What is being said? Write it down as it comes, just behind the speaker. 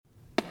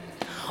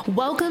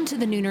Welcome to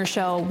The Nooner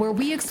Show, where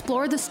we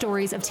explore the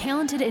stories of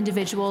talented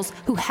individuals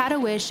who had a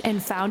wish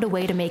and found a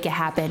way to make it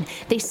happen.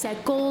 They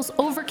set goals,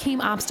 overcame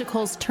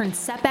obstacles, turned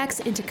setbacks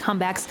into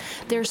comebacks.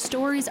 Their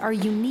stories are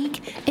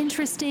unique,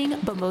 interesting,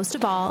 but most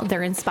of all,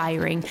 they're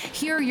inspiring.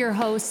 Here are your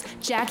hosts,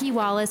 Jackie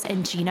Wallace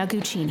and Gina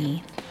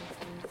Guccini.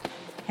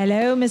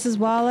 Hello, Mrs.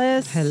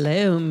 Wallace.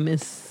 Hello,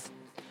 Miss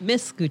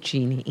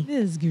Guccini.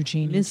 Ms.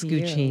 Guccini. Miss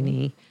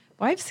Guccini.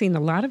 Well, I've seen a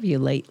lot of you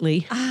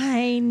lately.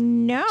 I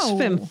know. It's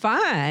been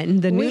fun.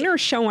 The Nooner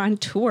Show on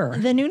tour.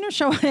 The Nooner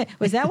Show.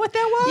 Was that what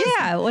that was?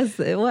 Yeah,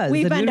 it was.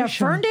 We've the been Nooner to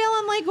Show. Ferndale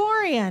and Lake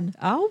Orion.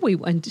 Oh, we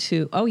went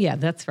to, yeah,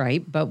 that's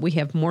right. But we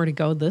have more to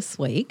go this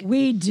week.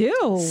 We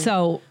do.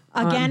 So.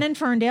 Again in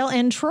Ferndale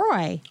and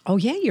Troy. Oh,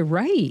 yeah, you're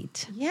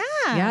right. Yeah.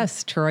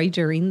 Yes, Troy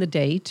during the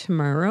day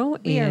tomorrow.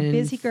 We and are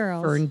busy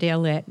girls.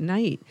 Ferndale at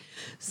night.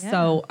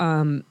 So,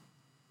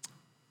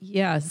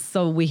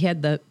 so we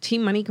had the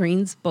Team Money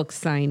Greens book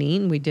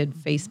signing. We did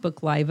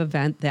Facebook Live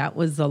event. That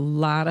was a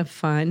lot of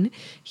fun.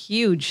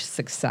 Huge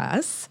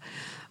success.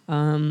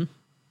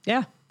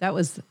 That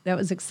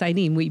was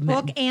exciting. We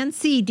met Book and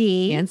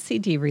CD. and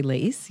CD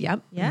release.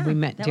 Yep. Yeah, We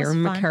met that was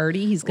Darren fun.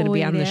 McCarty. He's going to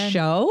be on the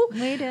show.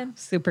 We did.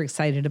 Super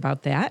excited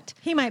about that.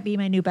 He might be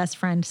my new best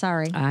friend.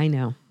 Sorry. I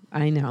know.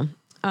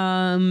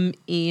 And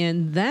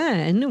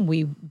then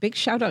big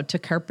shout out to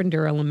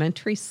Carpenter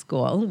Elementary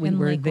School. We In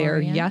were Lake there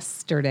Orion.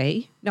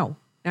 yesterday. No,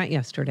 not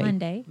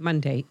yesterday.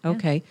 Monday.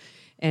 Okay.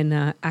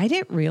 And I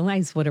didn't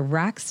realize what a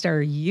rock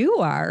star you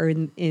are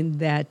in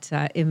that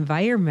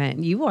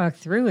environment. You walked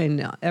through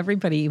and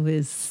everybody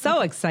was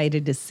so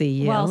excited to see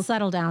you. Well,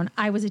 settle down.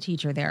 I was a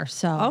teacher there,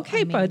 so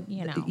okay, but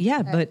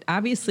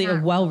obviously a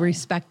not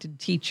well-respected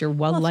teacher,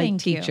 well-liked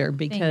thank you. teacher, Thank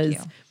because you.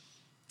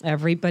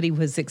 everybody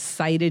was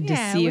excited to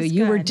Yeah, see it you. was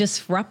You were good.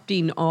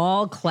 disrupting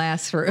all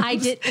classrooms. I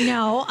did.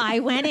 No, I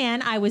went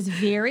in. I was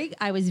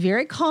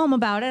very calm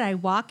about it.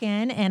 I'd walk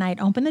in and I'd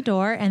open the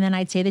door and then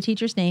I'd say the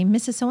teacher's name,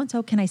 Mrs.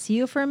 So-and-so, can I see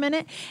you for a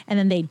minute? And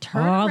then they'd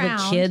turn all around.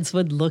 the kids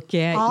would look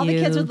at All you.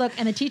 the kids would look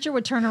and the teacher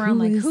would turn around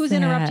Who like, is who's that?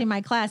 interrupting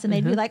my class? And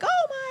they'd be like,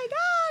 oh my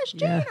gosh,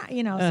 Gina.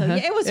 Yeah. So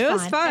it was It fun.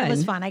 was fun. It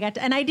was fun.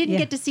 I didn't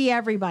get to see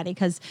everybody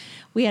because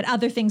we had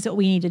other things that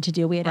we needed to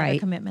do. We had other Right.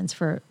 commitments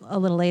for a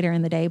little later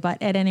in the day.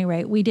 But at any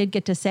rate, we did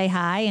get to say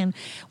hi and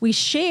we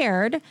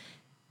shared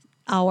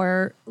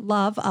our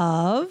love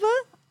of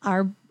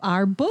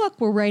our book.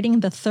 We're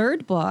writing the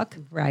third book.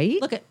 Right.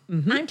 Look at,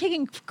 I'm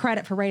taking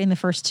credit for writing the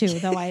first two,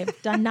 though I've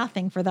done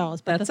nothing for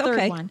those. But That's the third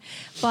okay. one.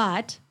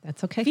 But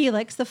That's okay.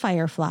 Felix the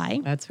Firefly.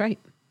 That's right.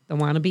 The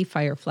wannabe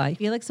firefly.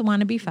 Felix the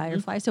Wannabe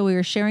Firefly. So we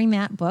were sharing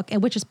that book,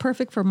 and which is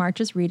perfect for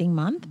March's reading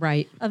month.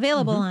 Right.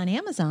 Available on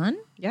Amazon.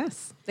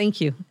 Yes. Thank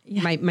you.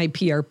 My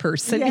PR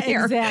person Yeah,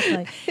 here.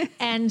 exactly.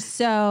 And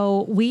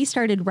so we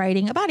started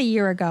writing about a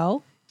year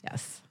ago.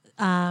 Yes.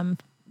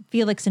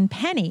 Felix and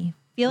Penny.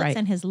 Felix Right.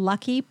 and his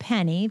lucky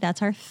penny.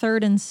 That's our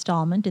third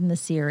installment in the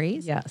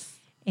series. Yes.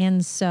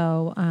 And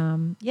so,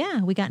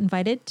 we got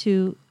invited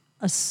to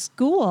a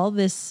school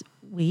this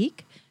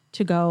week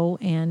to go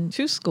and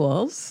 2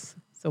 schools.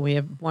 So we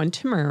have one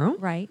tomorrow.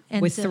 Right.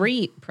 And with so-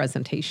 3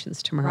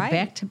 presentations tomorrow, Right.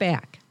 back to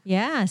back.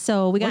 yeah.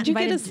 So we got What'd you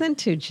invited. get us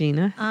into,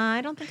 Gina? I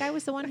don't think I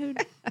was the one who Who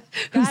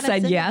got us said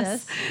into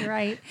yes? this.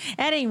 Right.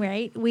 At any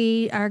rate,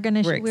 we are going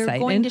to. We're We're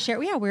going excited. to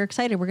share. Yeah, we're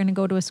excited. We're going to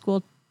go to a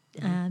school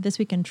this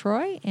week in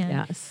Troy, and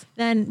Yes.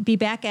 then be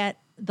back at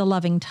the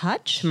Loving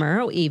Touch.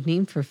 Tomorrow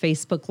evening for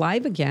Facebook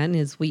Live again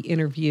as we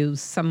interview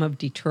some of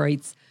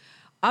Detroit's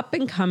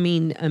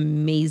up-and-coming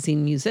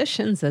amazing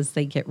musicians as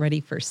they get ready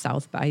for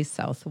South by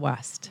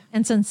Southwest.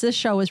 And since this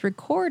show is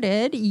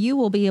recorded, you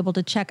will be able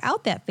to check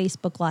out that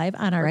Facebook Live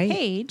on our Right.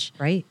 page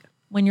Right.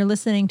 when you're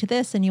listening to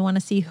this, and you want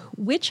to see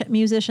which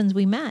musicians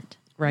we met.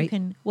 Right.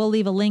 We'll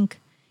leave a link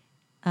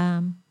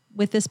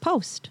with this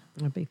post.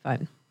 It'll be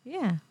fun.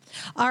 Yeah.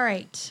 All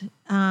right.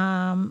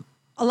 A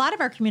lot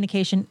of our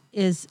communication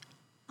is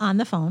on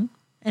the phone,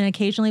 and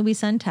occasionally we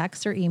send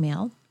texts or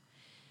email.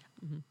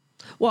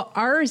 Well,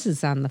 ours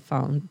is on the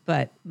phone,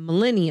 but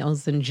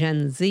millennials and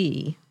Gen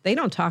Z, they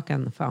don't talk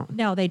on the phone.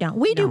 No, they don't.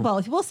 We do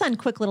both. We'll send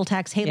quick little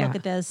texts. Hey, look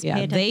at this. Yeah,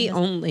 Pay attention they to this.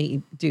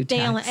 only do text.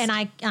 They only, and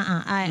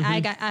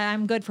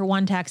I'm good for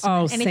one text.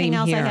 Oh, Anything same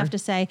else I here. have to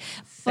say.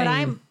 But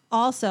Same.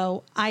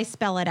 I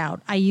spell it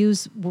out. I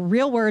use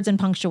real words and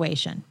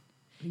punctuation.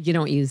 You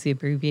don't use the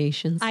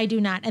abbreviations? I do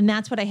not. And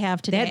that's what I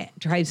have today. That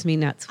drives me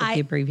nuts with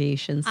the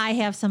abbreviations. I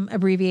have some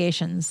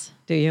abbreviations.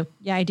 Do you?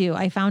 Yeah, I do.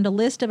 I found a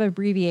list of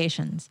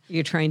abbreviations.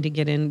 You're trying to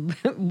get in,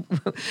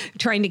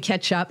 trying to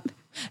catch up?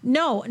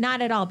 No,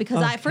 not at all.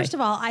 Because Okay. first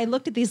of all, I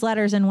looked at these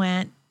letters and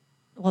went,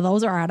 well,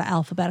 those are out of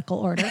alphabetical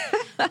order.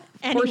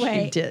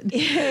 Anyway, you did.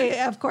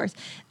 Of course.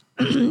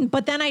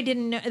 But then I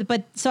didn't know.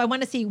 So I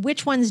want to see,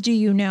 which ones do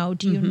you know?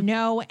 Do you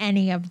know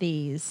any of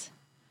these?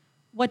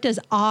 What does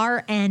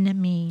RN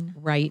mean?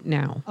 Right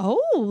now.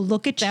 Oh,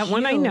 look at That you.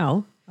 one I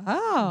know.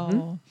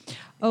 Oh,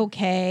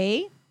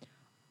 okay.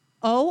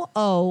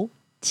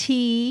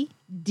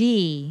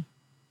 OOTD.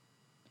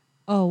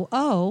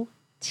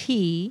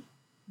 OOTD.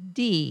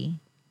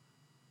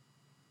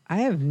 I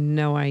have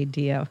no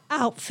idea.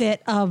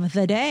 Outfit of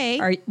the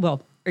day.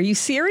 Well, Are you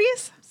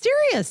serious?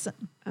 Serious.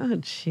 Oh,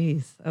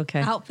 jeez.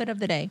 Okay. Outfit of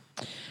the day.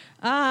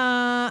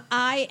 IMO.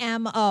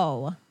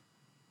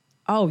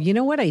 Oh, you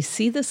know what? I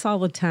see this all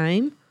the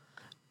time.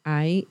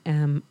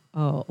 IMO.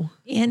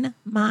 In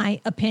my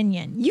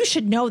opinion. You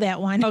should know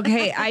that one.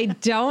 Okay, I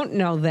don't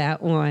know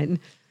that one.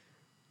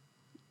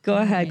 Go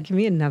ahead. Right. Give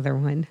me another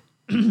one.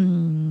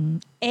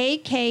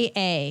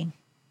 AKA.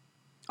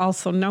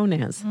 Also known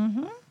as.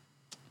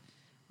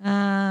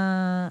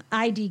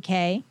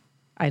 IDK.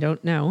 I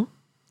don't know.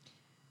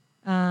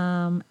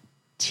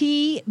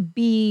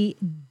 TBD.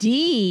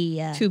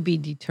 To be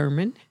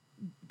determined.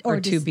 Or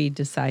to be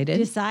decided.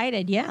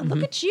 Decided, yeah. Mm-hmm.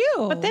 Look at you.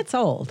 But that's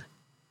old.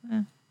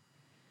 All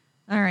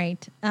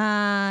right.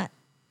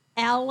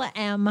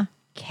 LMK.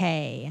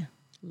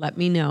 Let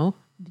me know.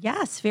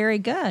 Yes, very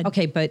good.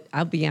 Okay, but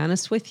I'll be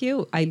honest with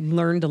you. I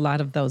learned a lot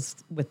of those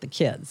with the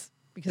kids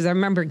because I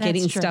remember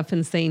getting stuff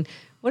and saying,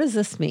 what does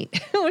this mean?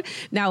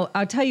 Now,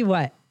 I'll tell you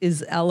what.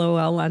 Is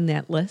LOL on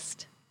that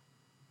list?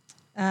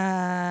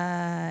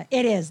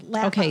 It is.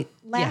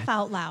 Laugh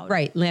out loud.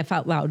 Right, laugh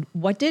out loud.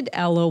 What did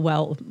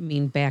LOL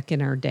mean back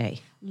in our day?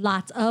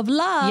 Lots of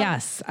love.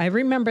 Yes. I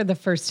remember the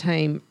first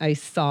time I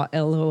saw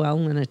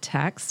LOL in a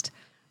text.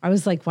 I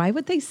was like, why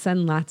would they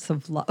send lots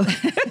of love?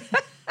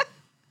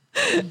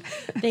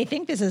 They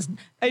think this is,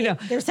 I know.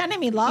 They're sending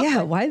me love.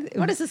 Yeah. Why?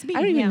 What does this mean?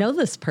 I don't even know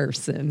this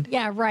person.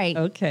 Yeah, right.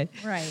 Okay.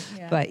 Right.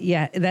 Yeah. But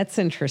yeah, that's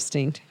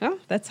interesting. Oh,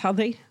 that's how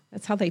they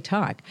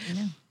talk.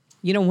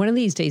 You know, one of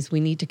these days we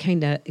need to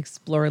kind of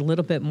explore a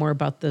little bit more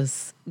about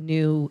this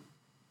new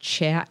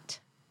chat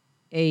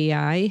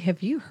AI.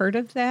 Have you heard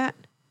of that?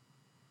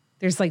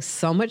 There's like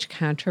so much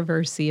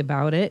controversy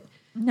about it.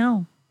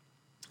 No.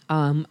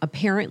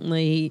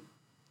 Apparently,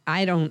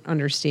 I don't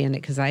understand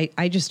it because I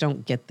just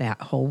don't get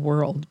that whole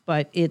world.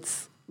 But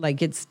it's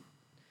like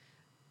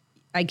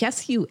I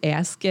guess you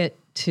ask it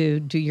to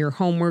do your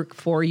homework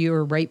for you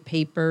or write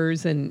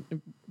papers and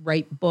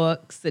write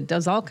books. It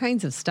does all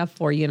kinds of stuff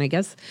for you. And I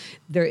guess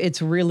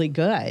it's really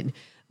good.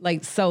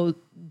 Like, so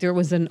there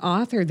was an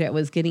author that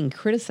was getting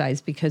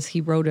criticized because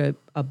he wrote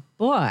a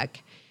book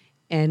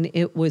and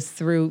it was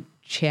through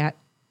chat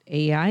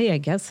AI, I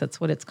guess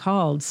that's what it's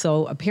called.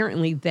 So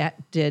apparently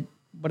that did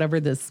whatever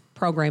this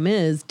program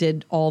is,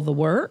 did all the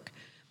work.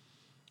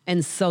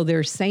 And so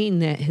they're saying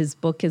that his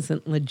book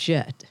isn't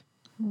legit.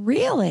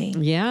 Really?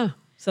 Yeah.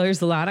 So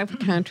there's a lot of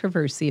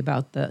controversy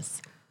about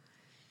this.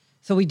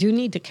 So we do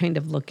need to kind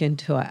of look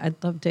into it.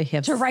 I'd love to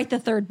have... To write the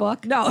third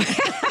book? No.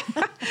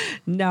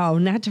 No,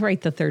 not to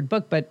write the third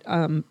book, but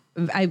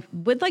I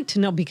would like to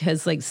know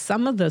because like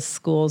some of the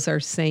schools are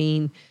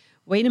saying,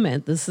 wait a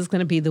minute, this is going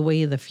to be the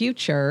way of the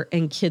future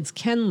and kids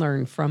can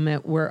learn from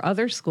it, where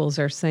other schools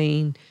are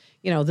saying,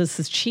 you know, this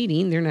is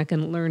cheating. They're not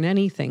going to learn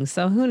anything.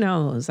 So who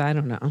knows? I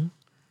don't know.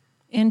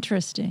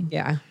 Interesting.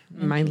 Yeah.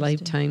 My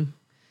lifetime.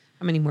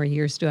 How many more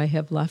years do I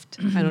have left?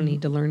 I don't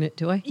need to learn it,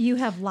 do I? You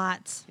have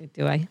lots.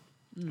 Do I?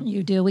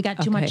 You do. We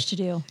got too much to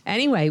do.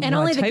 Anyway, and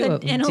only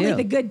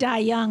the good die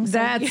young. So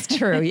that's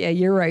true. Yeah,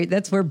 you're right.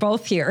 We're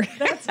both here.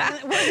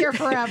 We're here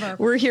forever.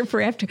 We're here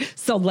forever.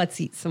 So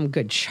let's eat some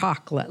good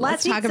chocolate.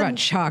 Let's talk about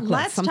chocolate.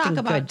 Let's something talk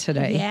about good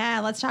today.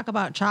 Yeah, let's talk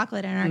about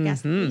chocolate and our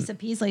guest Lisa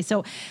Peasley.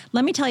 So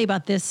let me tell you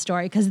about this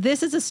story because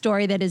this is a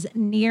story that is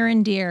near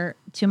and dear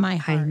to my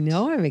heart. I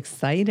know. I'm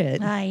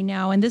excited. I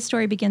know. And this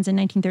story begins in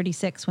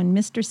 1936 when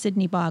Mr.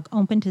 Sidney Bogg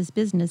opened his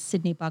business,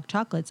 Sidney Bogg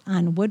Chocolates,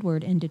 on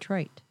Woodward in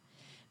Detroit.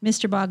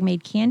 Mr. Bogg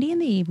made candy in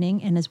the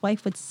evening, and his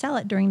wife would sell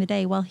it during the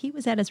day while he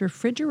was at his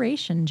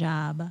refrigeration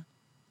job.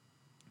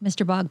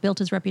 Mr. Bogg built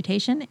his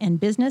reputation and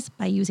business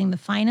by using the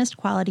finest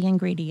quality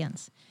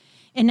ingredients.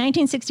 In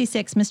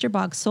 1966, Mr.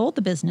 Bogg sold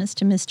the business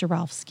to Mr.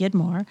 Ralph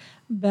Skidmore,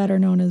 better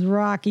known as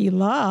Rocky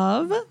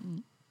Love.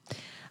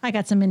 I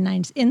got some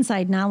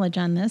inside knowledge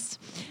on this.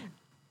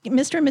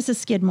 Mr. and Mrs.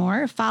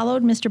 Skidmore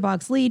followed Mr.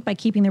 Bogg's lead by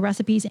keeping the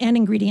recipes and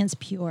ingredients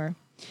pure.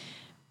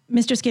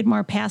 Mr.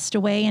 Skidmore passed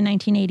away in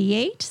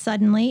 1988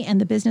 suddenly,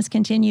 and the business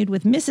continued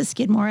with Mrs.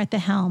 Skidmore at the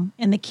helm,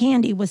 and the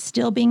candy was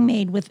still being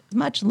made with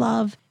much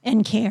love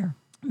and care.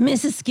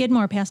 Mrs.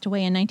 Skidmore passed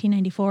away in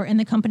 1994, and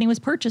the company was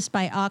purchased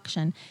by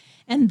auction.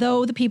 And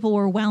though the people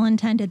were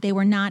well-intended, they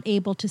were not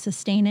able to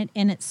sustain it,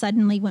 and it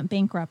suddenly went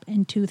bankrupt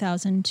in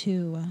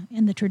 2002.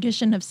 And the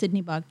tradition of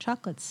Sidney Bogg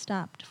chocolates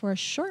stopped for a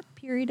short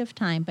period of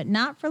time, but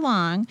not for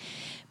long,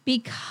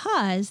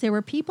 because there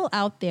were people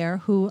out there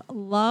who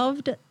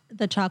loved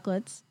the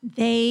chocolates.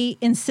 They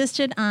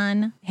insisted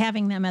on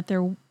having them at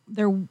their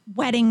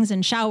weddings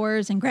and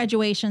showers and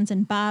graduations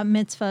and bar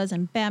mitzvahs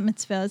and bat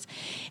mitzvahs.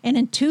 And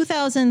in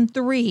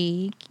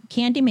 2003,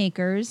 candy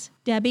makers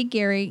Debbie,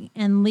 Gary,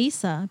 and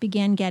Lisa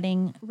began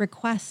getting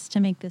requests to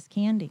make this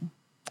candy.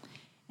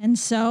 And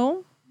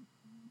so,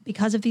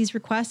 because of these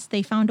requests,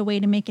 they found a way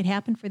to make it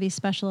happen for these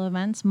special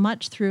events,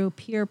 much through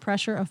peer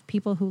pressure of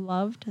people who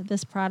loved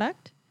this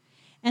product.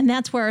 And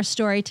that's where our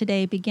story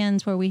today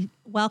begins, where we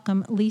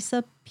welcome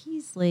Lisa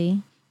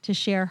Peasley to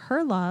share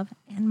her love,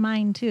 and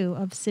mine too,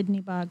 of Sidney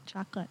Bogg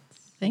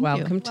chocolates.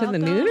 Welcome to the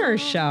Nooner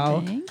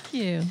Show. Thank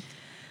you.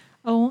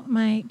 Oh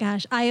my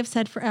gosh. I have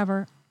said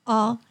forever,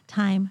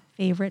 all-time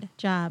favorite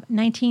job.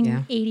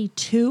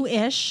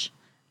 1982-ish.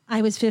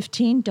 I was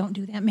 15. Don't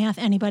do that math,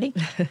 anybody.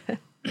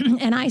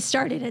 And I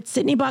started at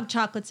Sidney Bogg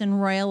Chocolates in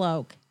Royal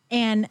Oak.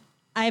 And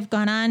I've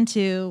gone on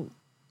to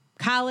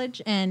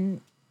college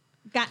and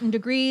gotten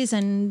degrees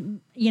and,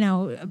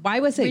 Why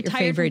was it your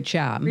favorite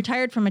job?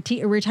 Retired from a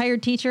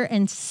retired teacher,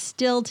 and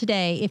still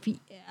today,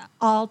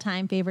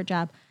 all-time favorite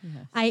job.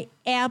 Yes. I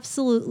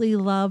absolutely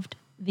loved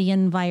the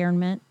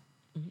environment.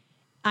 Mm-hmm.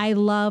 I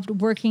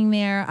loved working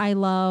there. I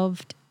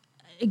loved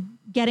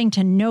getting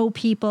to know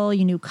people.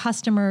 You knew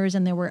customers,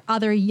 and there were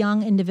other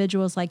young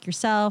individuals like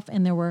yourself,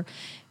 and there were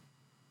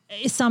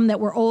some that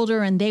were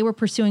older and they were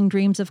pursuing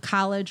dreams of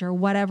college or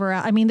whatever.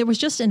 I mean, there was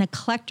just an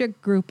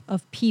eclectic group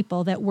of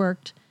people that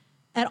worked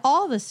at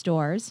all the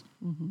stores.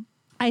 Mm-hmm.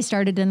 I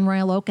started in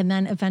Royal Oak and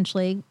then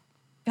eventually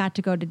got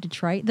to go to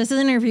Detroit. This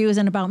interview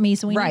isn't about me,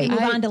 so we need to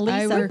move on to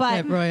Lisa. I worked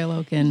at Royal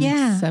Oak in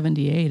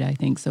 78, I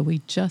think, so we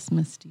just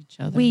missed each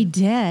other. We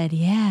did,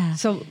 yeah.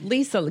 So,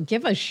 Lisa,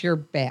 give us your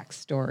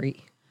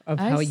backstory of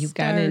how you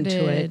got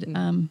into it.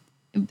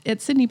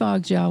 At Sidney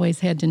Boggs, you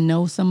always had to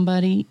know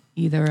somebody,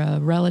 either a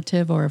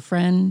relative or a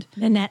friend.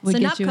 Nanette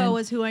Sanutko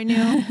was who I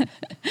knew.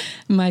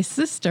 My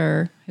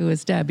sister, who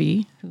was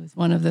Debbie, who was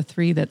one of the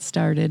three that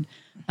started,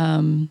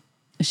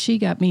 she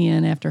got me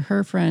in after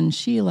her friend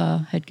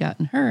Sheila had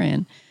gotten her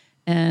in.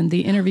 And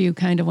the interview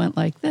kind of went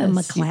like this.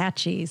 The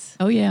McClatchies.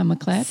 Oh, yeah,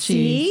 McClatchies.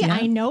 See, yeah.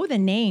 I know the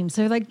names.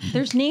 So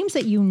there's names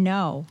that you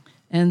know.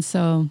 And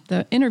so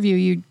the interview,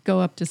 you'd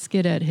go up to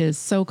Skid at his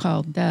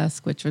so-called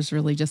desk, which was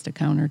really just a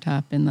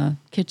countertop in the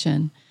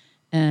kitchen.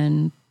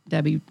 And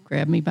Debbie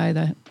grabbed me by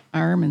the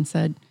arm and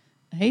said,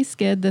 "Hey,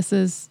 Skid, this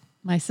is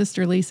my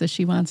sister Lisa.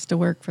 She wants to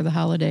work for the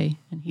holiday."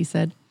 And he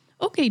said,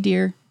 "Okay,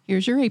 dear,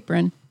 here's your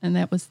apron." And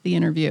that was the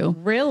interview.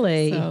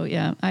 Really? So,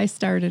 yeah, I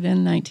started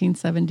in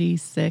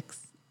 1976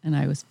 and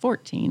I was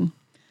 14.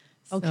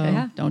 Okay.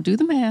 So don't do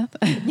the math.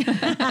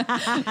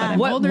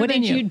 What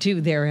did you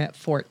do there at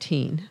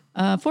 14?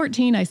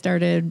 14, I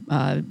started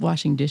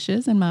washing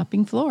dishes and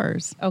mopping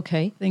floors.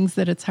 Okay. Things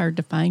that it's hard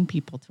to find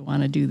people to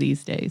want to do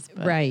these days.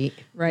 But, right.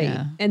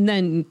 Yeah. And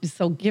then,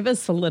 so give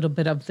us a little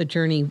bit of the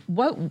journey.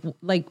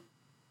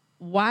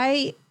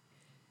 Why?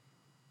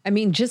 I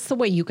mean, just the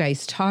way you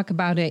guys talk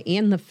about it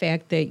and the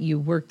fact that you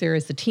worked there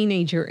as a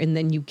teenager and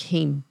then you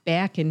came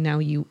back and now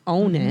you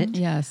own it.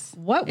 Yes.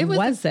 What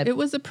was it? It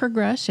was a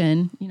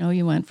progression.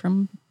 You went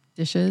from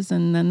dishes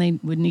and then they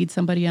would need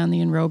somebody on the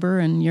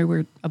enrober and you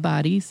were a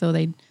body. So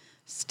they'd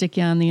stick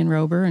you on the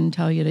enrober and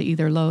tell you to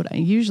either load.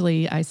 I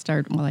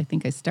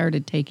think I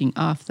started taking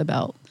off the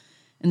belt.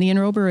 And the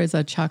enrober is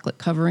a chocolate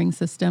covering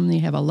system.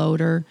 You have a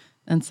loader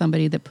and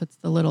somebody that puts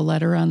the little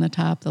letter on the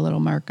top, the little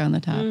mark on the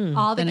top.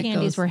 All the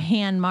candies were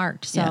hand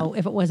marked. So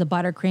if it was a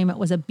buttercream, it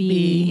was a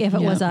B. If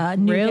it was a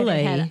nougat,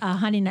 it had a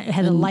honey nut, it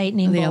had a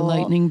lightning bolt. The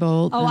lightning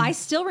bolt. Oh, I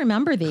still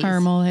remember these.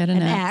 Caramel had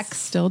an X.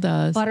 Still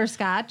does.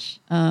 Butterscotch.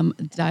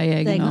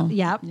 Diagonal.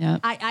 Yep.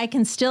 I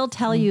can still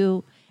tell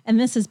you, and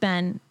this has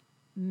been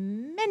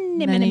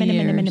many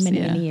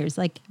years.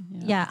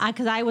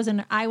 Because I was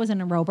an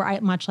enrober,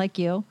 much like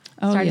you.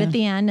 Started at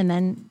the end and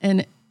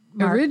then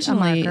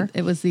originally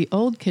it was the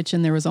old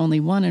kitchen. There was only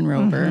one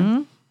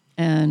enrober,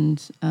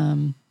 and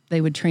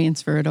they would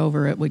transfer it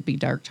over. It would be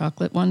dark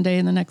chocolate one day,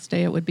 and the next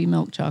day it would be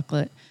milk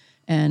chocolate,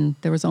 and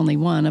there was only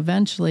one.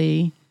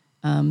 Eventually,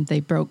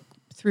 they broke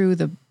through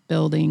the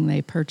building.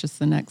 They purchased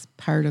the next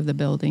part of the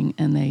building,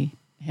 and they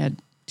had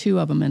two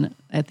of them. And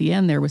at the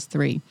end, there was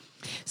three.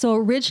 So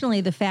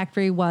originally the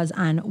factory was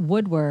on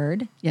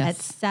Woodward at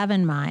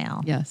 7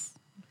 Mile. Yes.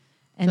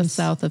 And just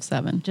south of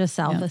 7. Just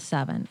south of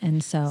 7.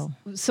 And so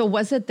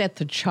was it that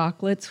the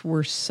chocolates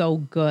were so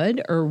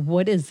good, or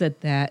what is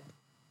it that,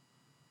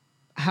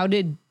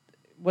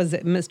 was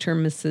it Mr.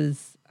 and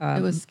Mrs.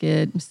 It was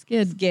Skid.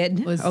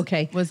 Skid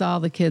was all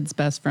the kids'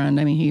 best friend.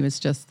 I mean, he was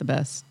just the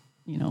best,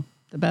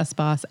 the best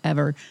boss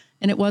ever.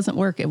 And it wasn't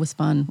work. It was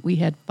fun. We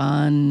had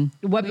fun.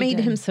 What made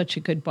him such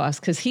a good boss?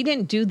 Because he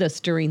didn't do this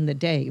during the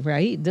day,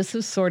 right? This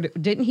is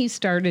didn't he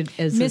start it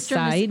as a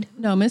side?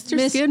 No,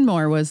 Mr.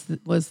 Skidmore was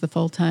the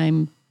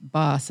full-time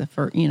boss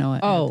for, at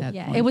that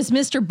point. It was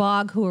Mr.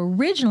 Bogg who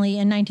originally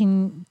in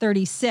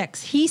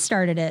 1936, he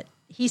started it.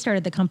 He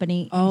started the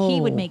company. And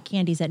he would make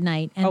candies at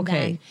night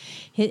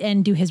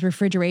and do his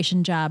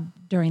refrigeration job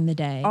during the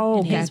day.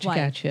 Oh,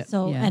 gotcha.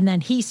 So, and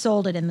then he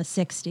sold it in the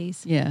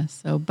 60s. Yeah.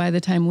 So by the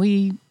time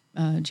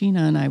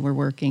Gina and I were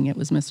working, it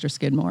was Mr.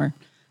 Skidmore.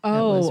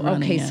 Oh,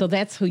 okay. So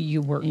that's who you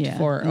worked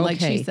for. And like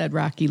she said,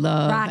 Rocky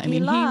Love.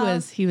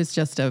 He was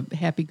just a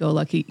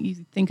happy-go-lucky. You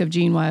think of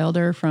Gene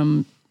Wilder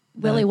from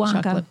Willy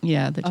Wonka.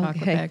 The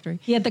chocolate factory.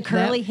 He had the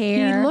curly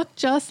hair. He looked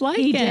just like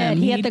him. He did.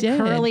 He had the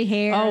curly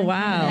hair. Oh,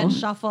 wow. And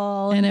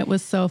shuffle. And it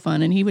was so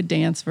fun. And he would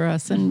dance for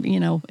us. And,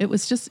 it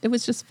was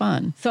just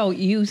fun. So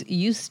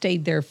you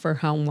stayed there for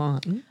how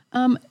long?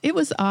 It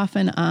was off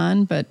and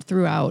on, but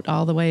throughout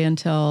all the way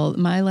until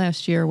my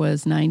last year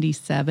was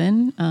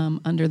 97,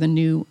 under the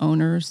new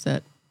owners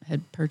that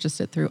had purchased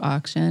it through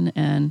auction.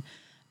 And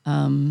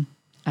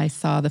I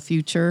saw the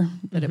future,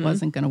 that it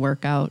wasn't going to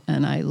work out,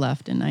 and I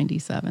left in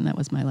 97. That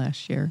was my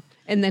last year.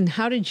 And then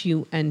how did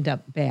you end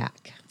up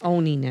back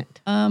owning it?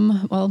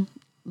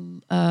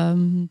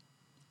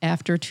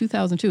 After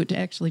 2002, it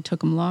actually took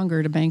them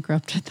longer to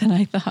bankrupt it than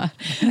I thought.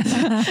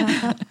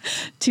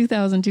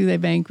 2002, they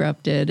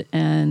bankrupted.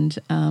 And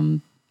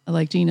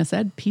like Gina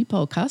said,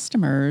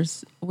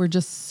 customers were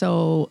just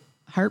so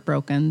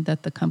heartbroken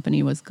that the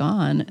company was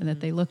gone, and that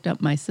they looked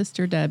up my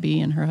sister, Debbie,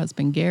 and her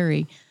husband,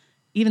 Gary.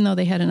 Even though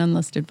they had an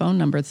unlisted phone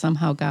number,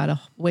 somehow got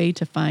a way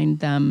to find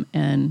them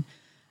and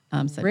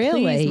said,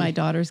 really? Please, my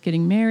daughter's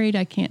getting married.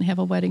 I can't have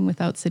a wedding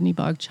without Sydney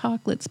Bogg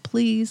chocolates.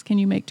 Please, can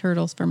you make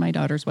turtles for my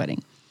daughter's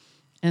wedding?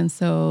 And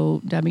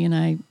so Debbie and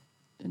I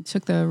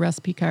took the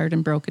recipe card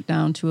and broke it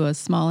down to a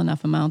small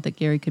enough amount that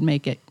Gary could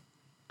make it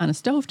on a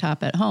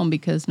stovetop at home,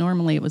 because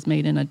normally it was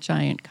made in a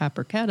giant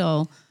copper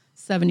kettle,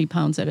 70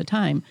 pounds at a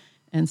time.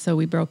 And so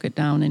we broke it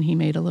down, and he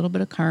made a little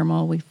bit of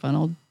caramel. We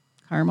funneled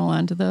caramel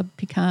onto the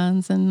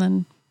pecans and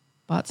then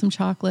bought some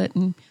chocolate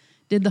and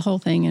did the whole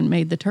thing and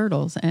made the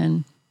turtles.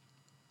 And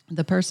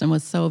the person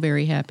was so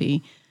very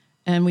happy.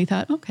 And we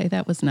thought, okay,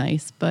 that was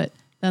nice. But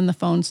then the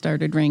phone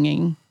started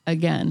ringing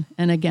again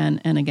and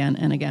again and again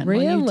and again.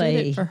 Really? When you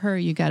did it for her,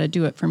 you got to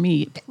do it for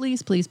me.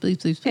 Please, please, please,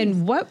 please, please.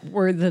 And what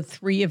were the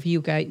three of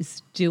you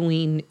guys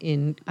doing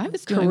in I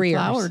was careers? doing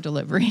flower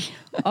delivery.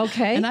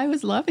 Okay. And I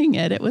was loving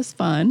it. It was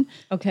fun.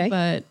 Okay.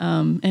 But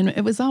and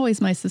it was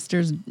always my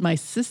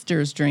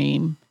sister's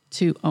dream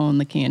to own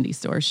the candy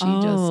store. She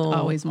just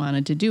always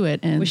wanted to do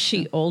it. And was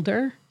she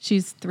older?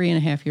 She's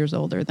 3.5 years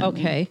older than me.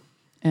 Okay.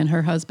 And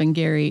her husband,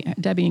 Gary,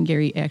 Debbie and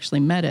Gary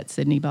actually met at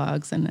Sydney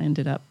Bogg's and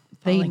ended up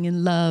falling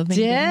in love and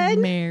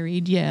getting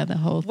married. Yeah, the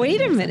whole thing. Wait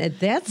a minute.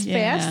 That's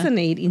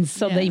fascinating.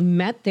 So they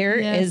met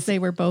there as they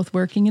were both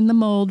working in the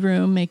mold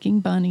room, making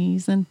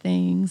bunnies and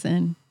things.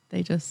 And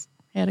they just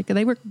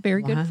they were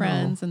very good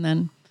friends, and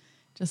then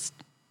just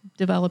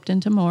developed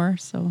into more.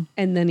 So,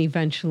 and then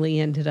eventually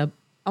ended up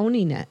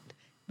owning it.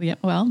 Yeah,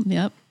 well,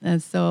 yep.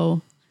 And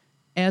so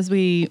as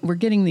we were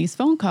getting these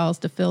phone calls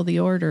to fill the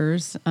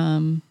orders,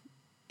 the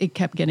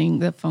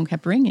phone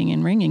kept ringing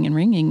and ringing and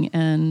ringing.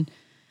 And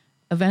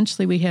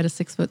eventually we had a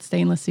 6-foot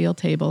stainless steel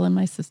table in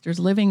my sister's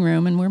living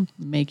room, and we're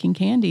making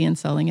candy and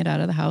selling it out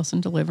of the house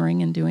and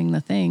delivering and doing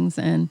the things.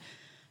 And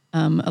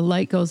a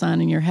light goes on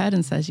in your head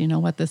and says, you know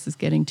what, this is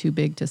getting too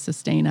big to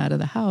sustain out of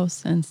the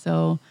house. And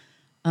so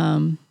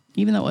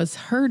even though it was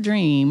her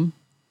dream,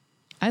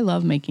 I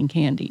love making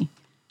candy,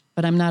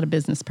 but I'm not a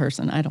business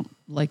person. I don't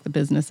like the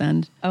business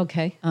end.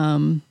 Okay.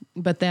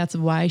 But that's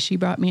why she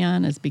brought me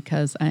on, is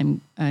because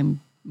I'm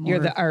more you're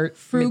the art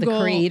frugal, you're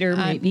the creator,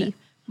 maybe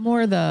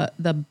more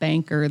the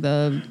banker,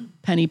 the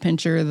penny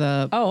pincher,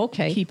 the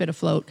keep it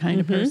afloat kind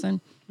of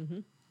person. Mm-hmm.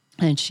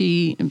 And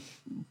she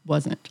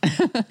wasn't.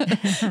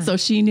 So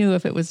she knew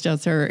if it was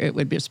just her, it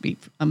would just be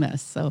a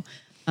mess. So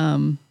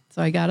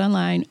I got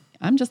online.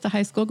 I'm just a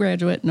high school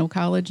graduate, no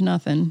college,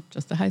 nothing,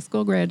 just a high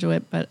school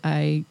graduate. But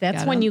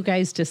that's when you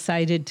guys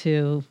decided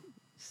to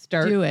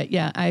start. Do it.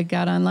 Yeah. I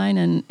got online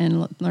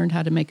and learned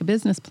how to make a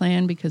business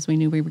plan, because we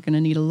knew we were going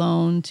to need a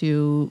loan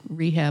to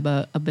rehab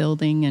a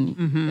building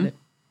and get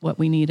what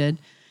we needed.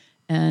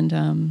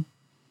 And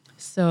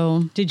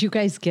so. Did you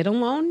guys get a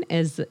loan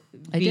as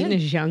being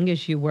as young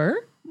as you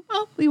were?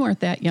 Well, we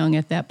weren't that young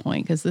at that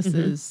point, because this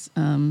is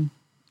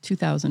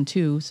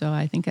 2002. So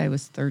I think I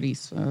was 30.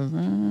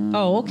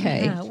 Oh,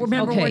 okay.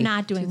 Remember, we're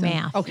not doing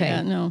math. Okay.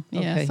 Yeah, no.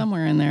 Yeah,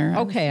 somewhere in there.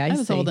 Okay, I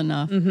was old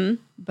enough. Mm-hmm.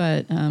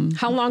 But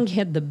how long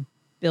had the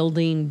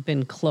building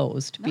been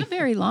closed? Not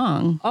very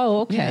long.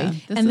 Oh, okay.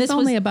 Yeah, this was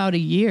only about a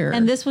year.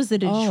 And this was the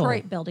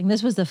Detroit building.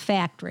 This was the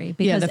factory.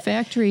 Because the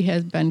factory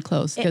had been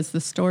closed because the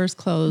stores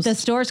closed. The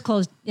stores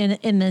closed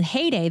in the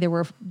heyday.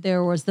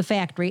 There was the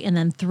factory and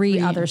then three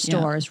other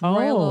stores: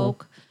 Royal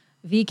Oak,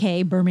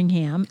 VK,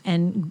 Birmingham,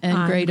 and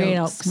Great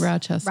Oaks,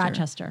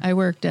 Rochester. I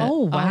worked at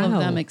all of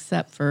them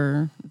except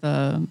for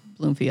the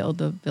Bloomfield,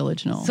 the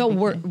Village Knoll. So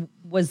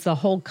was the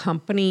whole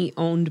company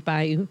owned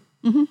by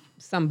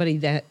somebody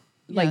that?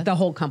 Like the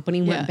whole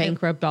company went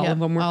bankrupt, all of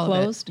them were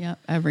closed? Yeah,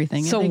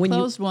 everything. So and they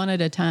closed one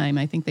at a time.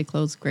 I think they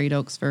closed Great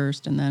Oaks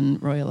first and then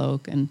Royal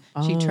Oak. And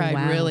she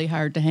tried really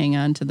hard to hang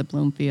on to the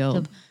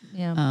Bloomfield.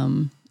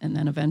 And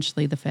then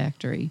eventually the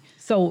factory.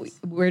 So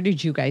where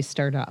did you guys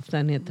start off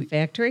then, at the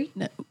factory?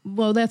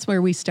 Well, that's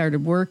where we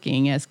started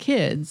working as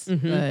kids.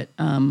 But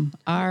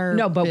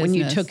but when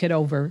you took it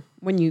over,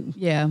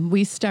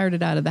 we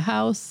started out of the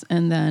house,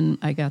 and then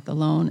I got the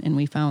loan, and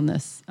we found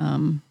this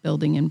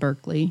building in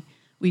Berkeley.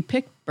 We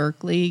picked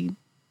Berkeley,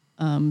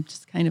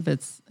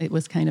 it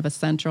was kind of a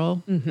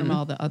central from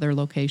all the other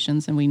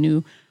locations, and we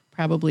knew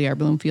probably our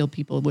Bloomfield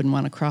people wouldn't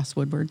want to cross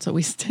Woodward, so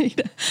we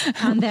stayed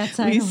on that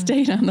side. We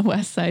stayed on the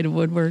west side of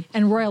Woodward,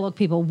 and Royal Oak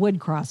people would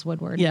cross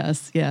Woodward.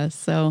 Yes.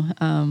 So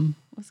it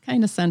was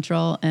kind of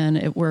central, and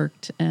it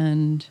worked,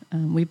 and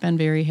we've been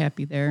very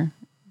happy there.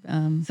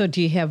 So do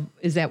you have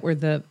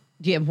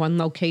one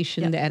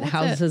location that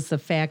houses the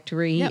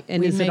factory? Yep.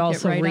 And is it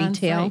also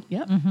retail?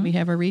 Yep. We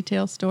have a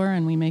retail store,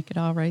 and we make it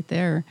all right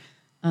there.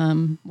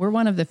 We're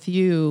one of the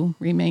few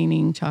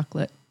remaining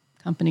chocolate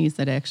companies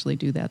that actually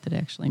do that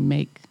actually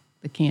make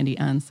the candy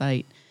on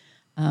site.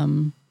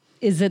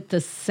 Is it the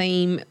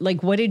same?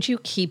 Like, what did you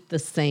keep the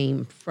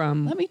same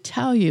from? Let me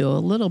tell you a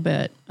little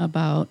bit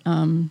about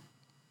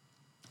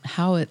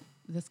how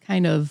this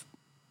kind of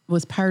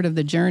was part of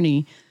the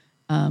journey.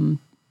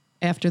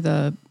 After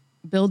the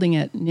building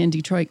in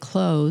Detroit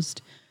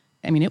closed,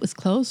 I mean, it was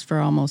closed for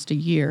almost a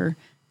year.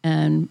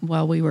 And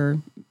while we were,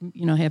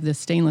 have this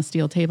stainless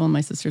steel table in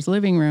my sister's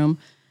living room,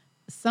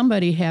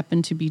 somebody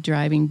happened to be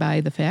driving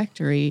by the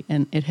factory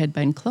and it had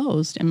been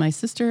closed. And my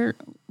sister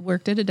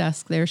worked at a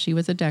desk there. She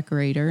was a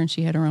decorator and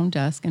she had her own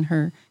desk, and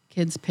her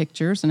kids'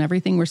 pictures and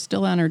everything were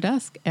still on her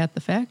desk at the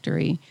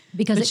factory.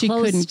 Because she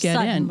couldn't get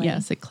suddenly. in.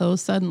 Yes, it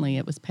closed suddenly.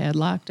 It was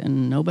padlocked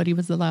and nobody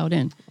was allowed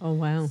in. Oh,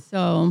 wow.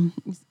 So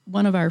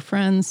one of our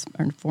friends,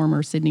 our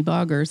former Sydney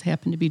Boggers,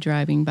 happened to be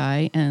driving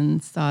by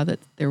and saw that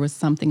there was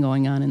something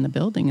going on in the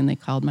building. And they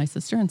called my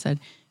sister and said,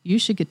 you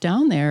should get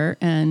down there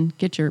and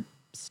get your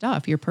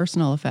stuff, your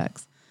personal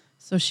effects.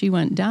 So she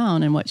went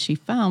down, and what she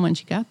found when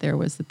she got there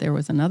was that there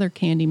was another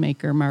candy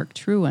maker, Mark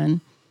Trewin,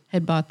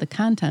 had bought the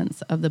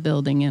contents of the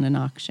building in an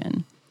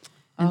auction.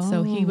 And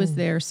so he was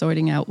there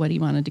sorting out what he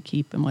wanted to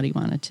keep and what he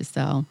wanted to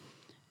sell.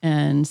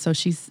 And so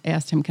she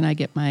asked him, can I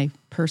get my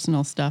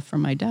personal stuff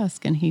from my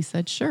desk? And he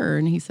said, sure.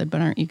 And he said,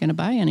 but aren't you going to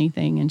buy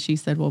anything? And she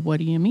said, well, what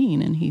do you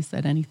mean? And he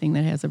said, anything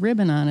that has a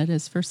ribbon on it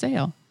is for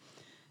sale.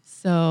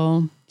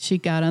 So she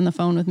got on the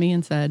phone with me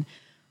and said,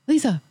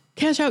 Lisa,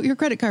 cash out your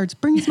credit cards.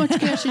 Bring as much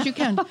cash as you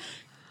can.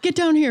 Get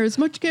down here, as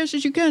much cash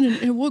as you can,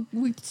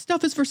 and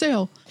stuff is for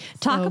sale.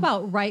 Talk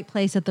about right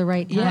place at the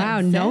right time. Wow,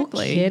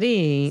 exactly. No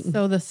kidding.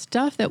 So the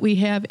stuff that we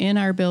have in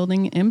our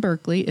building in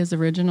Berkeley is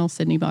original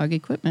Sydney Bogg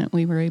equipment.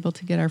 We were able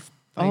to get our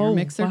fire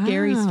mixer, wow.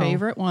 Gary's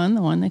favorite one,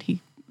 the one that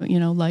he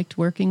liked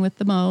working with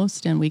the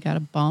most, and we got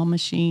a ball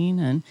machine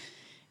and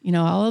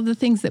all of the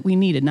things that we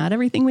needed. Not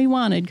everything we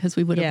wanted, because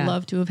we would have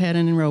loved to have had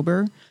an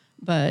enrober,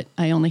 but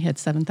I only had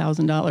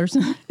 $7,000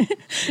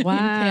 in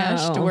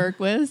cash to work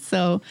with.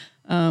 So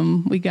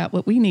we got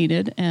what we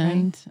needed.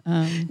 And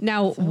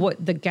now,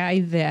 what the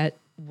guy that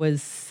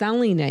was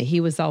selling it,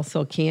 he was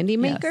also a candy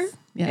maker?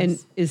 Yes. And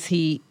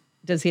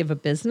does he have a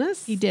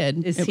business? He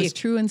did. It was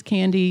Trewin's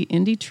Candy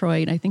in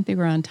Detroit. I think they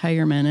were on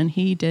Tireman, and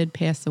he did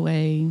pass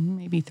away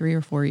maybe 3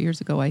 or 4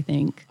 years ago, I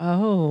think.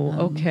 Oh,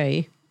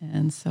 okay.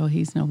 And so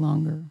he's no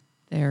longer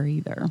there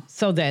either.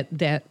 So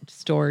that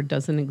store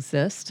doesn't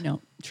exist?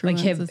 No.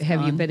 Trewin's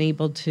have you been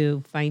able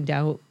to find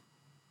out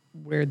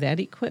where that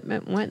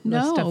equipment went? No,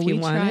 the stuff you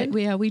wanted?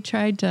 We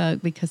tried to,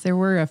 because there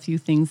were a few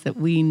things that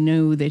we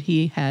knew that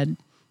he had,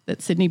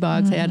 that Sydney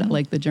Boggs had,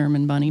 like the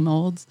German bunny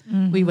molds.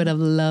 We would have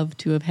loved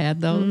to have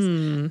had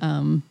those.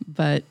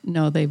 But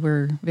no, they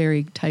were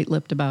very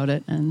tight-lipped about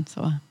it. And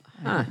so I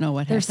don't know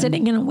what happened. They're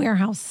sitting in a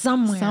warehouse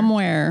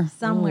somewhere.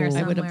 I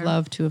would have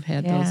loved to have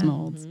had those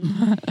molds.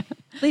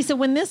 Lisa,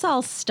 when this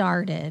all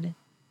started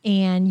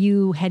and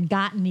you had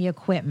gotten the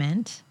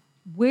equipment,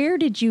 where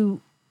did you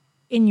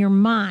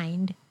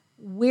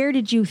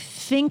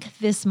think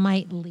this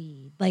might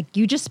lead? Like,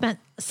 you just spent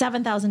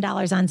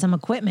 $7,000 on some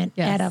equipment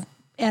at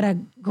a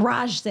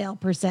garage sale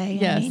per se.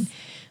 Yes. I mean,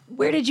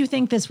 where did you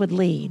think this would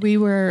lead? We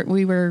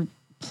were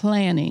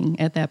planning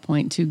at that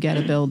point to get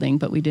a building,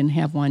 but we didn't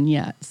have one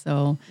yet.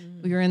 So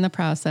we were in the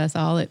process.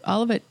 All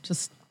of it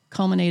just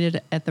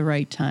culminated at the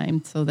right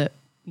time, so that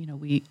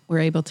we were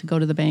able to go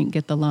to the bank,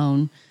 get the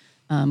loan,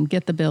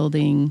 get the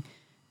building,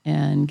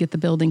 and get the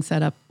building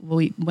set up.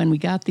 When we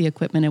got the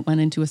equipment, it went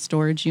into a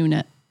storage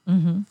unit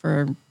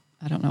for,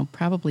 I don't know,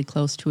 probably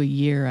close to a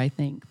year, I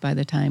think, by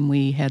the time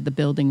we had the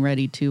building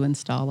ready to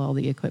install all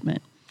the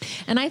equipment.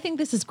 And I think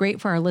this is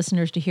great for our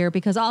listeners to hear,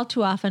 because all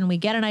too often we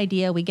get an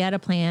idea, we get a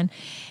plan,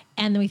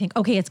 and then we think,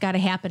 okay, it's got to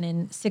happen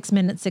in 6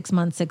 minutes, 6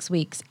 months, 6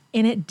 weeks.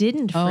 And it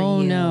didn't for you.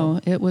 Oh, no.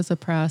 It was a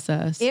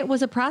process. It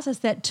was a process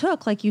that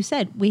took, like you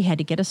said, we had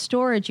to get a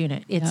storage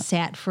unit. It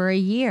sat for a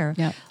year.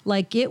 Yep.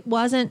 Like, it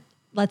wasn't,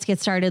 let's get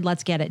started,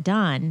 let's get it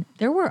done.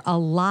 There were a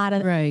lot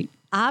of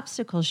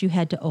obstacles you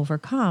had to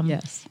overcome.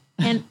 Yes.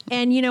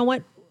 And you know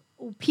what?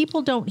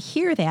 People don't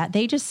hear that.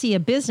 They just see a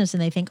business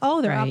and they think,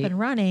 oh, they're up and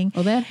running.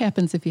 Well, that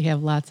happens if you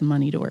have lots of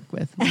money to work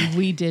with.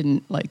 We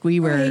didn't. Like,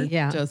 we were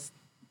just,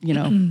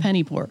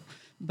 penny poor.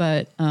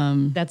 But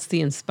that's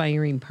the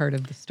inspiring part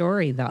of the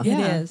story, though. It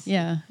is.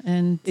 Yeah.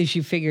 And is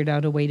you figured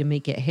out a way to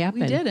make it happen.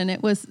 We did. And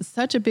it was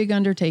such a big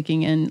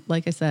undertaking. And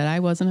like I said,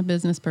 I wasn't a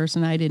business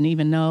person. I didn't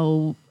even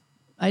know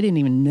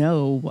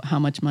how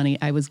much money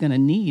I was going to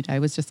need. I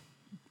was just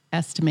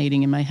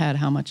estimating in my head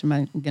how much am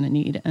I going to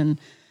need. And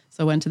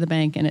so I went to the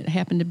bank, and it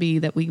happened to be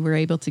that we were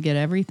able to get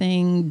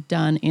everything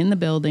done in the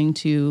building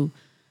to,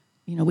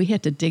 we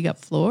had to dig up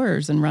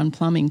floors and run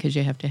plumbing, because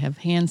you have to have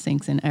hand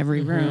sinks in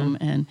every room,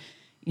 and,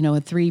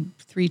 a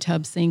three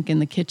tub sink in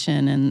the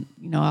kitchen, and,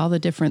 all the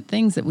different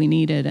things that we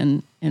needed,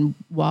 and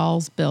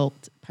walls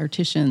built,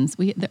 partitions.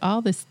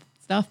 All this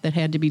stuff that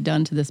had to be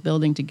done to this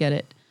building to get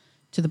it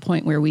to the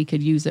point where we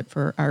could use it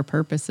for our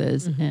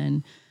purposes.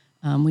 And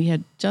we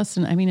had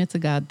it's a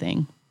God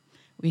thing.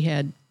 We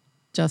had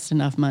just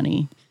enough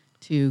money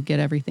to get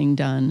everything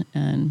done.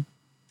 And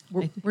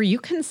Were you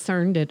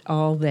concerned at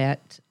all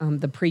that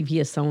the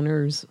previous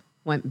owners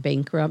went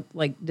bankrupt?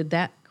 Like, did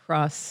that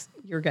cross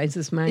your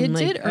guys' mind? It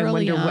did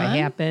early I wonder on. what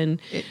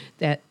happened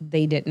that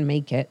they didn't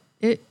make it.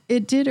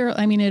 It did.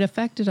 I mean, it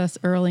affected us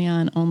early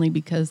on only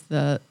because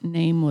the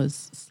name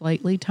was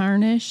slightly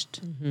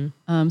tarnished.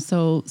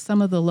 So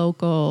some of the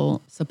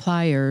local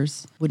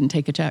suppliers wouldn't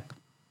take a check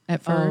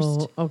at first.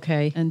 Oh,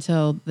 okay.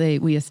 Until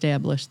we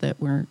established that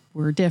we're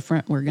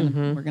different. We're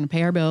gonna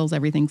pay our bills.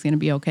 Everything's gonna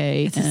be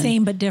okay. It's the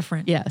same but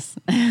different. Yes.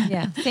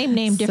 Yeah. Same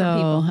name, different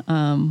people.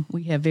 So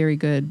we have very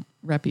good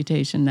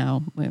reputation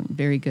now. We have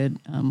very good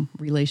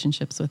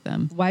relationships with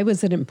them. Why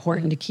was it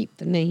important to keep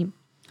the name?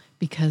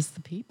 Because the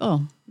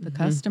people, the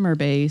customer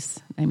base,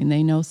 I mean,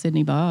 they know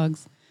Sydney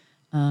Boggs.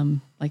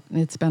 Like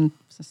it's been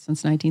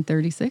since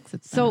 1936.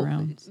 It's been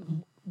around. So.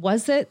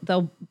 Was it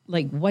though?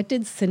 Like,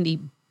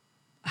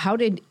 how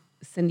did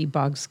Cindy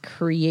Boggs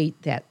create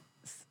that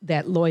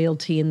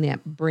loyalty and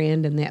that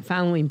brand and that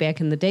following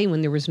back in the day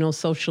when there was no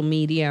social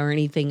media or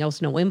anything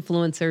else, no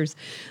influencers?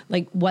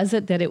 Like, was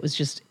it that it was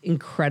just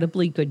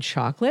incredibly good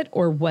chocolate,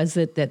 or was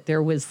it that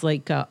there was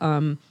like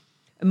a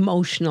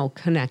emotional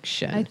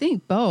connection? I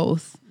think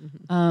both.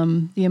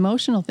 The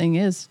emotional thing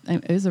is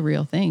a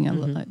real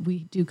thing. We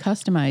do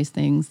customize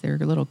things. They're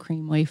little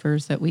cream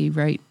wafers that we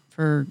write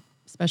for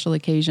special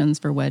occasions,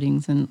 for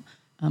weddings, and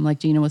like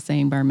Gina was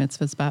saying, bar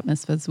mitzvahs, bat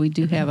mitzvahs. We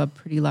do have a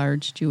pretty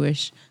large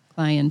Jewish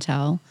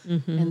clientele,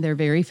 and they're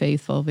very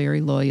faithful,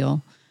 very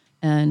loyal,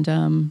 and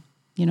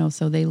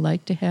so they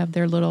like to have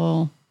their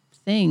little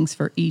things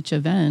for each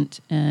event.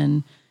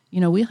 And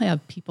we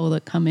have people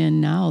that come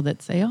in now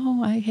that say,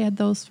 "Oh, I had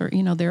those for,"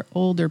 they're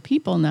older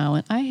people now,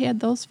 and I had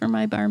those for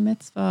my bar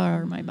mitzvah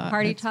or my bat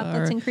Party mitzvah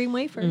chocolates and cream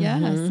wafers.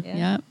 Yes,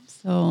 yeah.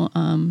 So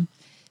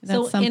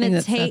that's something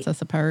that sets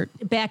us apart.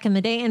 Back in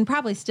the day, and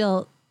probably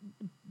still,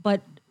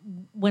 but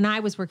when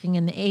I was working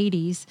in the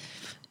 80s,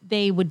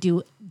 they would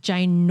do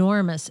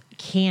ginormous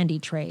candy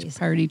trays.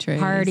 Party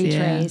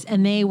trays.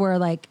 And they were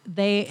like,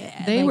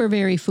 they were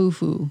very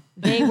foo-foo.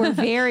 They were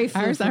very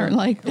foo-foo. Ours aren't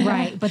like that.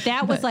 Right. But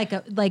that was like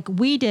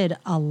we did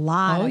a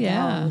lot of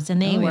those. And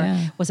they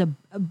was a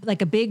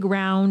big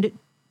round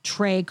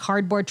tray,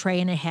 cardboard tray,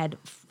 and it had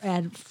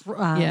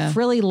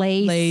frilly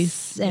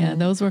lace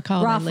and those were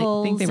called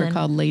ruffles. I think they were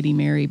called Lady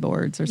Mary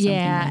boards or something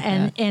like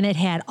that. And it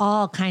had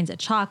all kinds of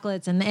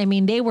chocolates, and I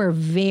mean they were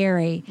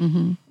very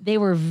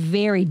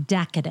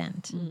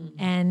decadent,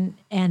 and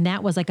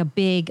that was like a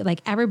big,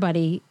 like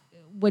everybody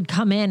would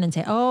come in and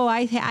say, "Oh,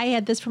 I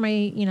had this for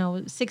my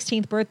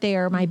 16th birthday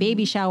or my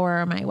baby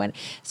shower or my wedding."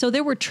 So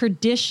there were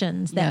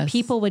traditions that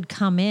people would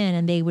come in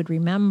and they would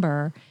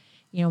remember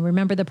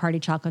the party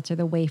chocolates or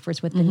the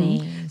wafers with the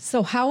names.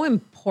 So how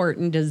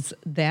important does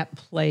that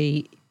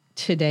play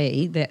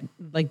today, that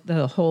like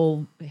the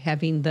whole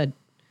having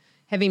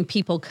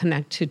people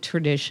connect to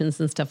traditions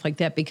and stuff like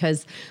that?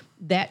 Because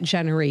that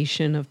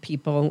generation of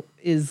people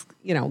is,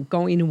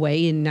 going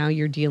away, and now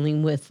you're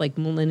dealing with like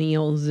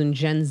millennials and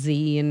Gen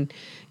Z, and,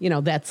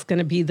 that's going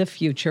to be the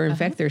future. In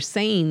fact, they're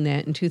saying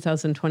that in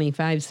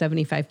 2025,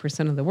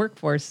 75% of the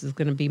workforce is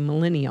going to be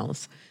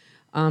millennials.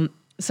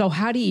 So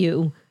how do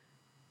you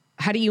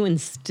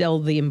instill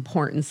the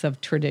importance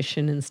of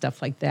tradition and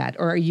stuff like that?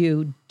 Or are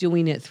you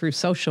doing it through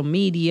social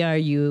media? Are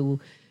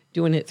you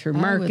doing it through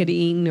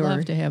marketing? I would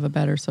love to have a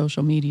better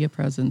social media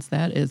presence.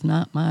 That is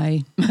not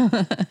my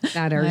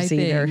not ours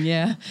either.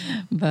 Yeah,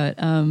 but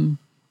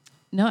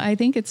no, I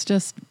think it's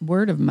just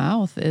word of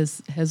mouth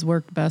has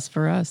worked best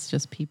for us.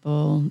 Just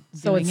people.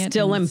 So it's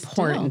still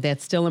important.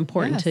 That's still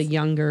important to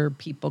younger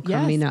people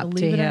coming up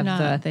to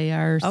have they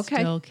are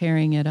still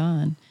carrying it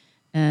on,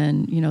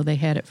 and they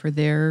had it for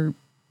their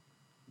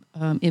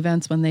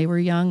events when they were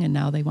young, and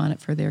now they want it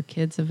for their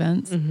kids'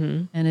 events,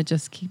 and it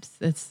just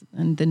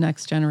and the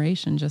next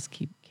generation just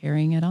keep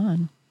carrying it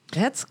on.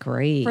 That's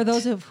great. For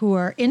those who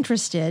are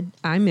interested,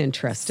 I'm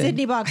interested.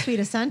 Sydney Bogg Sweet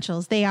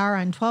Essentials. They are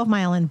on 12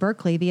 Mile in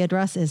Berkeley. The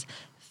address is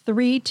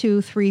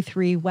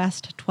 3233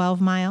 West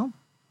 12 Mile.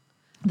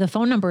 The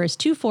phone number is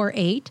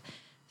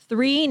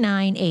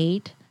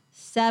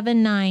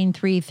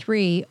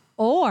 248-398-7933,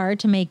 or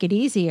to make it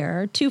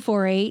easier,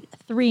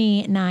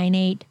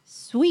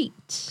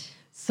 248-398-SWEET.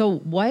 So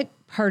what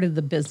part of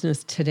the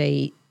business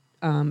today,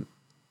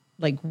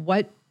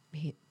 what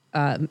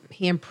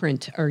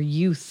handprint are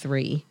you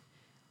three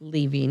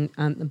leaving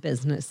on the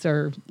business,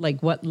 or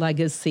like what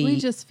legacy? We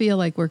just feel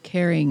like we're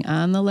carrying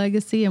on the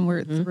legacy, and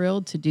we're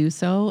thrilled to do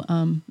so.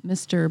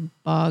 Mr.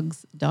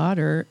 Bogg's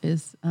daughter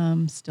is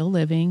still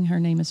living. Her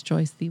name is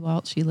Joyce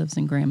Thewalt. She lives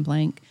in Grand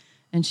Blanc.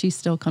 And she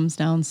still comes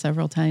down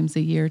several times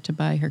a year to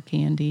buy her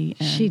candy.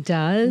 And she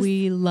does?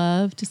 We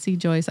love to see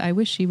Joyce. I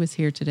wish she was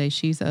here today.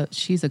 She's a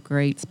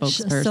great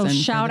spokesperson. So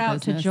shout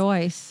out to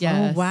Joyce.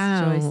 Yes, oh,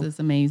 wow. Joyce is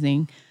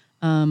amazing.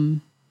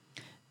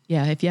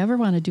 If you ever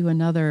want to do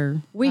another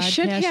we podcast,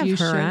 should have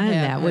her on.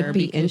 That would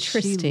be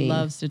interesting. She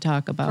loves to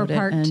talk about for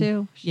part 2.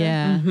 Sure.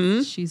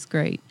 Yeah, she's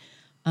great.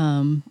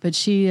 But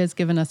she has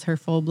given us her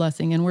full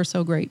blessing, and we're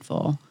so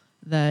grateful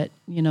that,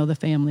 the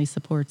family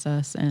supports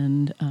us,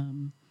 and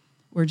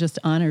we're just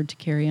honored to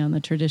carry on the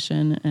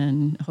tradition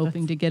and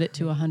hoping to get it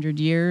to 100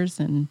 years.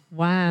 And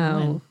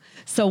wow.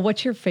 So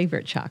what's your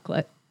favorite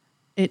chocolate?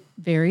 It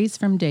varies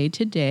from day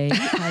to day.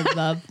 I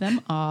love them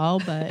all,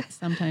 but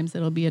sometimes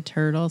it'll be a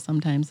turtle.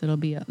 Sometimes it'll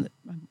be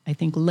I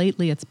think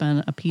lately it's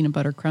been a peanut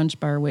butter crunch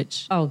bar,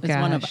 which is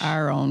one of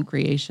our own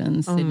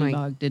creations. Sydney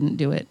Bogg didn't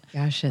do it.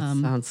 Gosh, it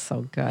sounds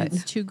so good.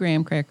 It's 2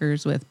 graham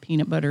crackers with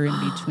peanut butter in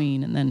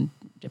between and then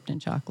dipped in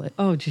chocolate.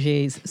 Oh,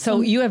 geez.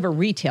 So you have a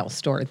retail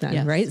store then,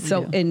 yes, right?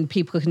 So, and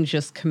people can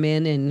just come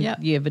in and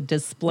you have a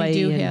display. We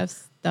do have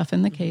stuff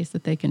in the case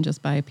that they can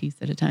just buy a piece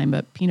at a time.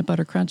 But peanut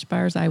butter crunch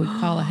bars, I would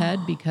call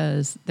ahead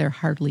because they're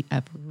hardly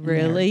ever in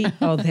really there.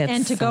 Oh, that's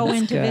and to go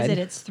in to visit,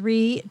 it's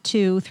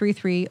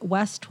 3233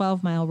 West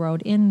 12 Mile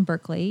Road in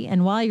Berkeley.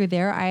 And while you're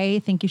there, I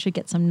think you should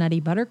get some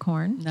nutty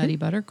buttercorn. Nutty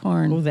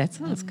buttercorn. Oh, that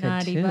sounds good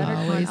nutty too.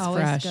 Buttercorn, Always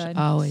fresh. good.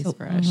 Always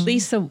fresh.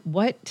 Lisa,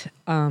 what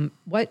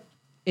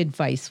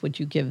advice would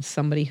you give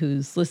somebody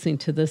who's listening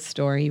to this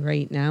story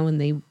right now and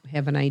they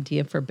have an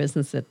idea for a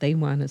business that they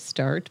want to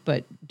start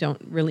but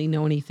don't really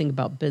know anything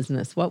about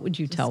business? What would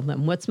you tell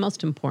them? What's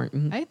most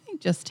important? I think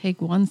just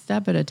take one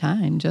step at a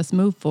time. Just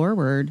move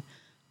forward.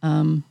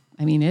 I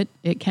mean,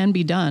 it can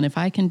be done. If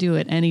I can do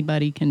it,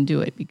 anybody can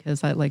do it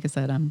because, like I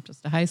said, I'm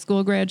just a high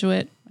school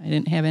graduate. I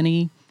didn't have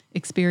any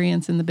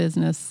experience in the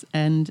business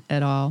end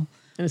at all.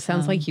 And it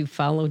sounds like you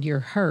followed your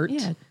heart.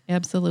 Yeah,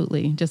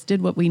 absolutely. Just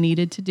did what we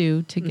needed to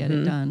do to get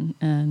it done.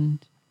 And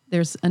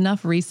there's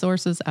enough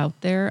resources out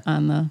there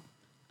on the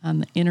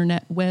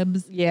internet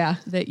webs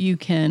that you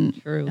can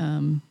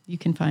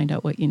find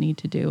out what you need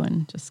to do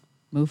and just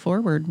move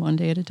forward one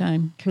day at a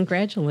time.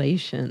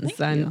 Congratulations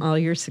on all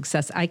your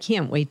success. I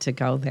can't wait to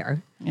go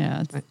there.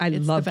 Yeah, I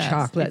love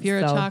chocolate. If you're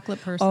a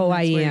chocolate person,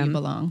 that's where you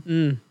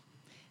belong.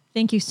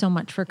 Thank you so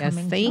much for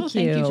coming. Thank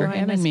you. Thank you for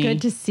having me.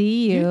 Good to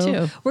see you. You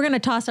too. We're going to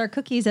toss our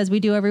cookies as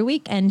we do every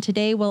week, and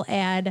today we'll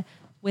add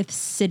with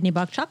Sydney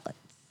Bogg chocolates.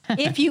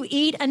 If you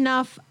eat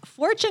enough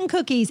fortune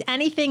cookies,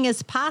 anything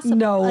is possible.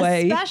 No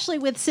way. Especially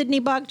with Sydney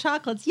Bogg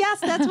chocolates.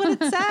 Yes, that's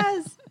what it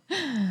says.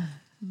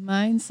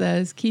 Mine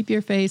says, keep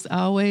your face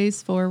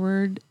always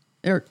forward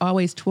or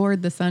always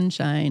toward the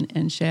sunshine,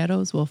 and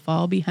shadows will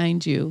fall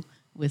behind you.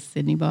 With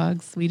Sydney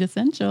Bogg's Sweet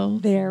Essential.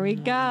 There we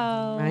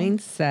go. Mine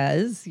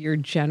says your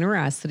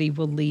generosity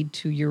will lead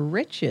to your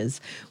riches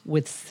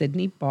with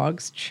Sydney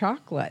Bogg's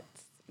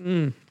chocolates.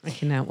 I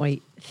cannot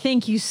wait.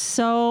 Thank you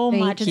so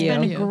much. you. It's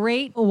been a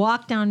great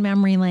walk down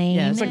memory lane.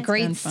 Yes, It's a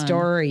great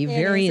story.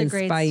 Very is a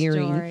great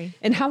inspiring. story.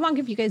 And how long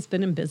have you guys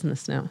been in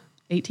business now?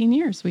 18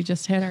 years. We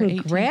just had our 18th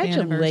anniversary.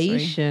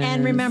 Congratulations.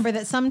 And remember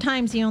that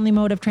sometimes the only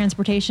mode of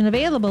transportation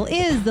available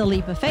is the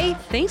leap of faith.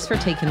 Thanks for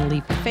taking a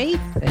leap of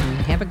faith and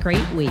have a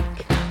great week.